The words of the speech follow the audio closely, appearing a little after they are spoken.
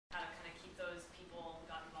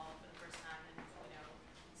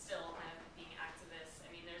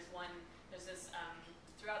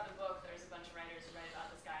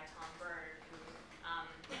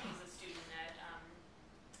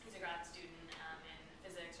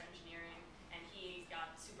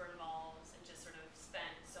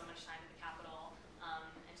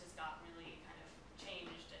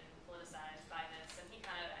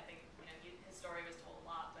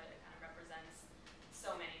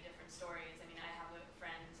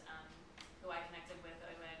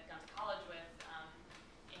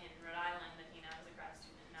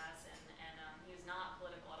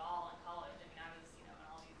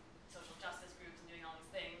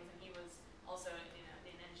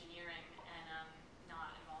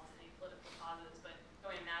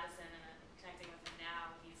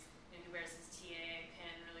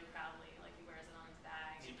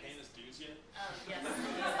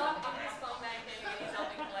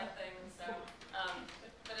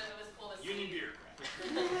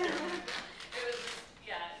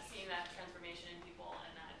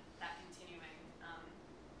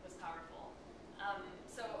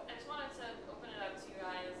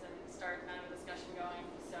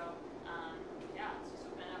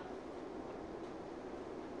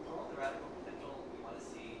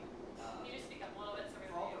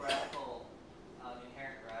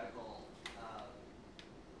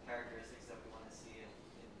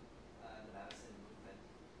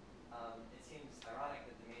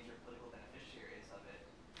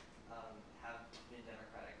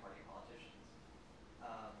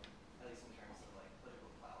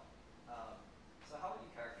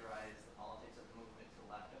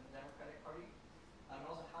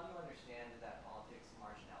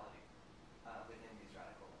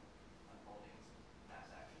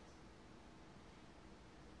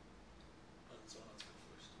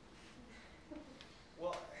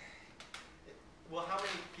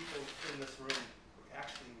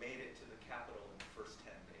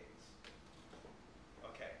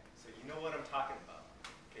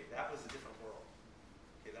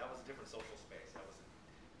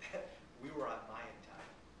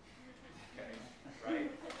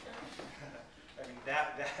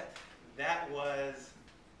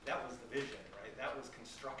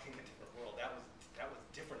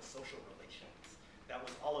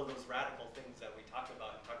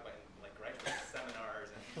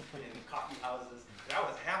in coffee houses. That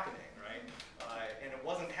was happening, right? And it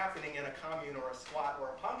wasn't happening in a commune or a squat or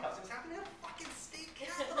a punk house. It was happening in a fucking state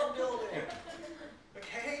capitol building.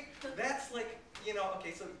 Okay? That's like, you know,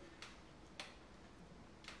 okay, so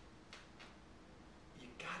you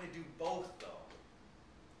gotta do both though.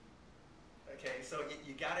 Okay, so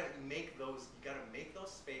you gotta make those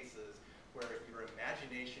spaces where your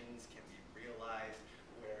imaginations can be realized,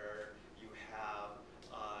 where you have,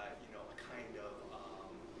 you know, a kind of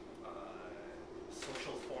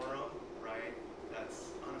social forum, right?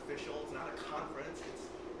 That's unofficial. It's not a conference.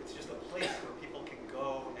 It's just a place where people can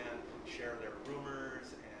go and share their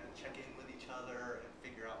rumors and check in with each other and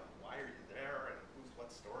figure out why are you there and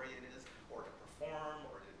what story it is, or to perform,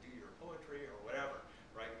 or to do your poetry, or whatever.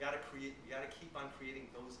 Right? We got to keep on creating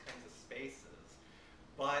those kinds of spaces.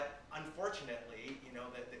 But unfortunately, you know,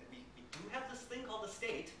 that we do have this thing called the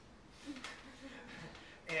state,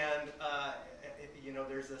 and you know,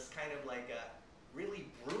 there's this kind of like a really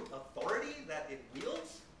brute authority that it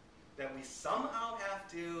wields that we somehow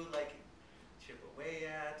have to like chip away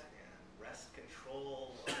at and wrest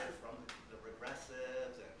control of it from the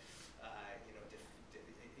regressives, and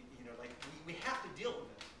you know, like we have to deal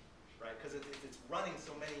with it. Right, because it's running so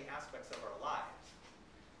many aspects of our lives.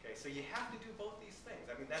 Okay, so you have to do both these things.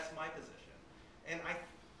 I mean, that's my position, and I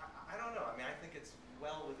don't know. I mean, I think it's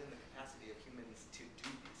well within the capacity of humans to do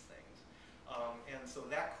these things. And so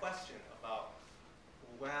that question about,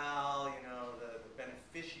 well, you know, the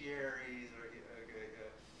beneficiaries, or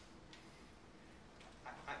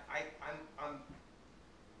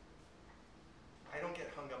I don't get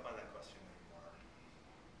hung up on that question anymore.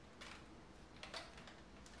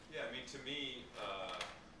 Yeah, I mean, to me,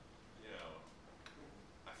 you know,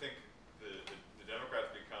 I think the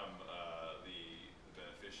Democrats become the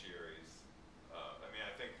beneficiaries. I mean,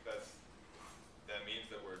 I think that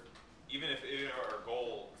means that we're, even if our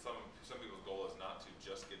goal, some people's goal is not to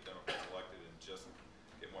just get Democrats elected and just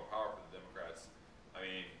get more power for the Democrats. I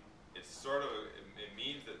mean, it's sort of, it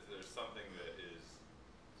means that there's something that is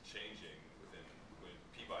changing within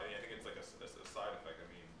people. I mean, I think it's like a side effect. I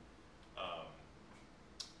mean,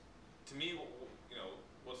 to me, you know,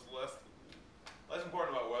 what's less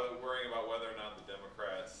important about worrying about whether or not the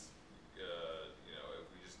Democrats, you know, if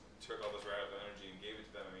we just took all this radical energy and gave it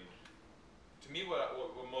to them. I mean, to me, what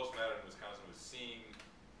most mattered in Wisconsin was seeing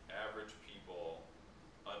average people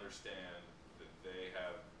understand that they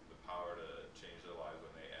have the power to change their lives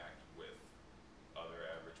when they act with other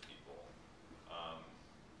average people,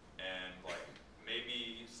 and like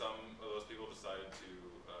maybe some of those people decided to,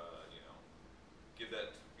 you know, give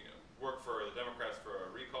that, you know, work for the Democrats for a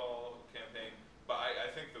recall campaign. But I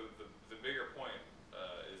think the bigger point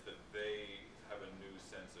is that they have a new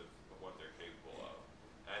sense of what they're capable of.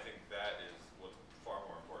 And I think that is what's far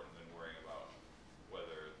more important than worrying about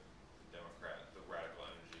whether the radical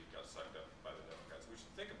energy got sucked up by the Democrats. We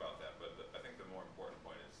should think about that, but I think the more important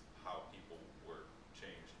point is how people were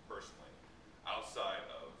changed personally, outside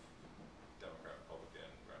of Democrat, Republican,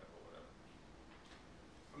 radical, whatever.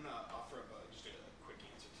 I'm going to offer up just a quick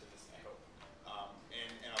answer to this, I hope.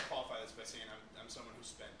 And I'll qualify this by saying I'm someone who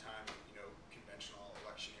spent time in, you know, conventional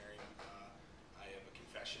electioneering. I have a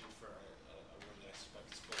confession for a room that I suspect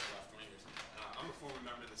is full of left-wingers. I'm a former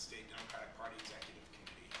member of the State Democratic Party Executive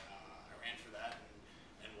Committee. I ran for that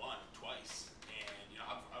and won twice. And, you know,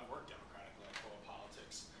 I've worked Democratic electoral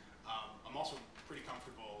politics. I'm also pretty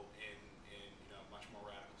comfortable in you know, much more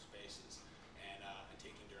radical spaces and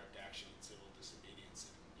taking direct action in civil disobedience.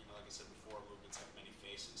 And, you know, like I said before, movements have many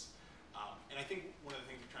faces. And I think one of the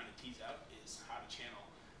things we're trying to tease out is how to channel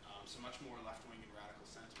so much more left-wing and radical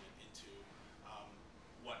sentiment into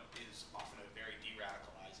what is often a very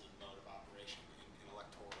de-radicalizing mode of operation in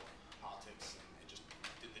electoral politics and just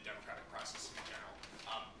the democratic process in general.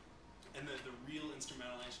 And the real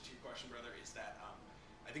instrumental answer to your question, brother, is that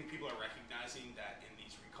I think people are recognizing that in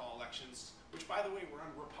these recall elections, which, by the way, were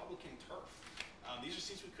on Republican turf. These are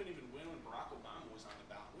seats we couldn't even win when Barack Obama was on the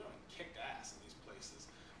ballot. We went and kicked ass in these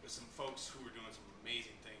places with some folks who were doing some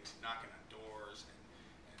amazing things, knocking on doors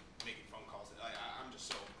and making phone calls. I'm just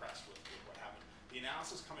so impressed with what happened. The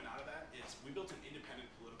analysis coming out of that is we built an independent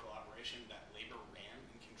political operation that labor ran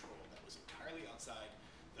and controlled, that was entirely outside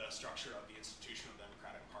the structure of the institutional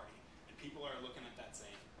Democratic Party. And people are looking at that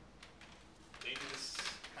saying, maybe this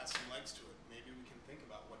has some legs to it. Maybe we can think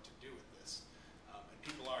about what to do with this. And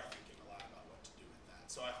people are thinking a lot about what to do with that.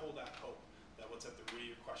 So I hold out hope that what's at the root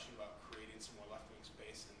of your question about creating some more left-wing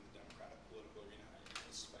space in the Democratic political arena,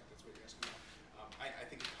 I suspect that's what you're asking about. I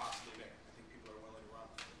think it's possibly there. I think people are willing to run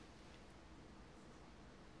with it.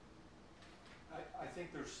 I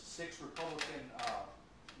think there's 6 Republican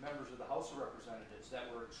members of the House of Representatives that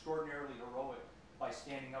were extraordinarily heroic by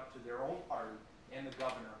standing up to their own party and the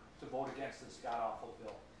governor to vote against this god-awful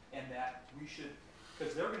bill. And that we should,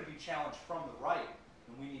 because they're going to be challenged from the right,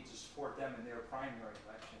 and we need to support them in their primary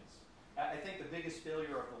elections. I think the biggest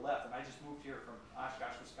failure of the left, and I just moved here from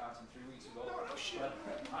Oshkosh, Wisconsin 3 weeks ago. No, no shit.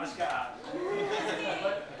 But Oshkosh.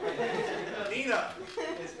 Nina.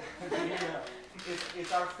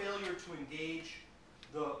 It's our failure to engage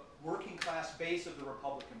the working class base of the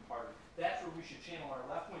Republican Party. That's where we should channel our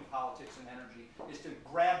left-wing politics and energy, is to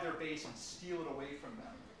grab their base and steal it away from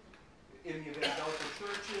them. In the evangelical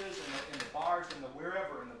churches, in the bars, in the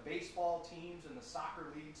wherever, in the baseball teams, in the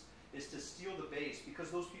soccer leagues, is to steal the base,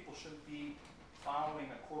 because those people shouldn't be following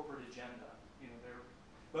a corporate agenda. You know,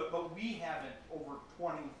 but we haven't, over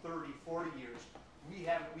 20, 30, 40 years, we've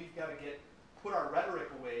got to put our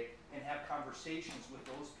rhetoric away and have conversations with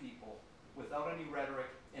those people without any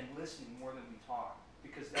rhetoric and listening more than we talk,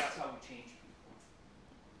 because that's how we change people.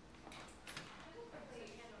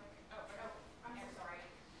 I'm sorry.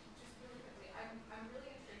 Just really quickly, I'm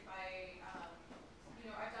really intrigued by,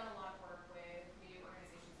 I've done a lot of work with media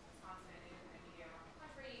organizations in Wisconsin and independent media around the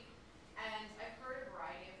country, and I've heard a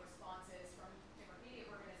variety of responses from different media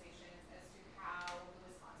organizations as to how the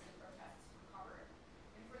Wisconsin protests were covered.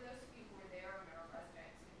 And for those of you who were there and are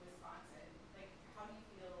residents in Wisconsin, like, how do you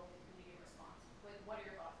feel the media response? Like, what are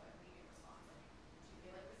your thoughts on the media response? Like, do you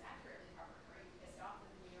feel like it was accurately covered? Or are you pissed off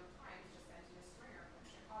that the New York Times just sent in a stringer from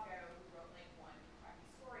Chicago who wrote like one crappy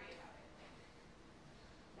story about it? Like,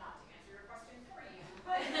 not to answer your question for you,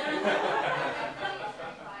 but I'm really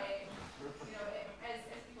intrigued by, as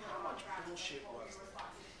people are on track, what were your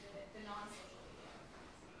responses to the non-social media?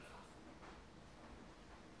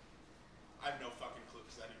 I have no fucking clue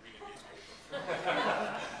because I didn't read a newspaper.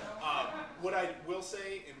 What I will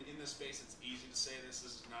say, in this space, it's easy to say this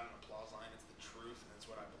is not an applause line, it's the truth, and it's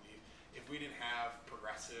what I believe. If we didn't have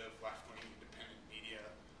progressive, left-wing, independent media,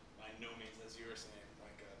 by no means, as you were saying,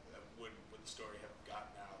 like, would the story have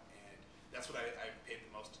gotten out? And that's what I've paid the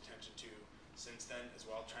most attention to since then as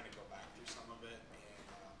well, trying to go back through some of it. And,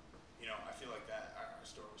 I feel like that our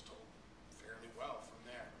story was told fairly well from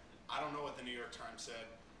there. I don't know what the New York Times said.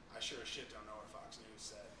 I sure as shit don't know what Fox News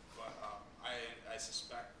said. But I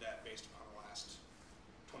suspect that based upon the last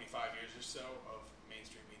 25 years or so of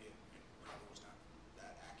mainstream media, it probably was not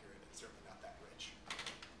that accurate and certainly not that rich.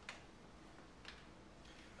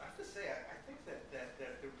 I have to say, I think that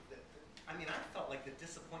I felt like the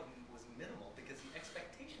disappointment was minimal because the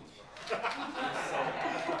expectations were so,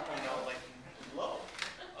 like low.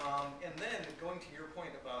 And then going to your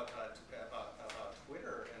point about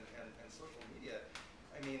Twitter and social media,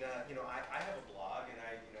 I have a blog, and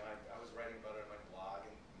I was writing about it on my blog,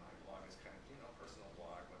 and my blog is kind of personal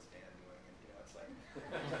blog. What's Dan doing? And it's like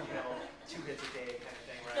 2 hits a day kind of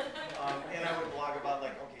thing, right? And I would blog about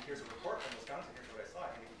like, okay, here's a report from Wisconsin. Here's what I saw,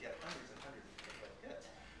 and you would get hundreds and hundreds of hits,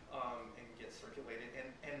 and get circulated.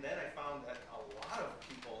 And then I